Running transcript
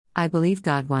I believe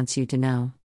God wants you to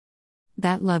know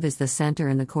that love is the center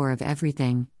and the core of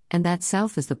everything, and that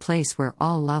self is the place where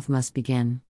all love must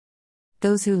begin.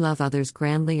 Those who love others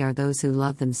grandly are those who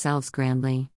love themselves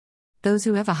grandly. Those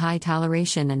who have a high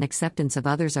toleration and acceptance of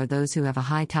others are those who have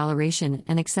a high toleration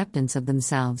and acceptance of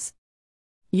themselves.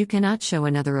 You cannot show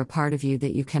another a part of you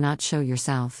that you cannot show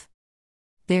yourself.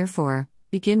 Therefore,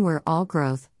 begin where all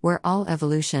growth, where all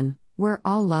evolution, where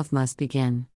all love must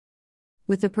begin.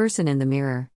 With the person in the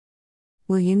mirror.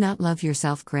 Will you not love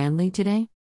yourself grandly today?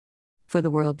 For the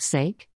world's sake?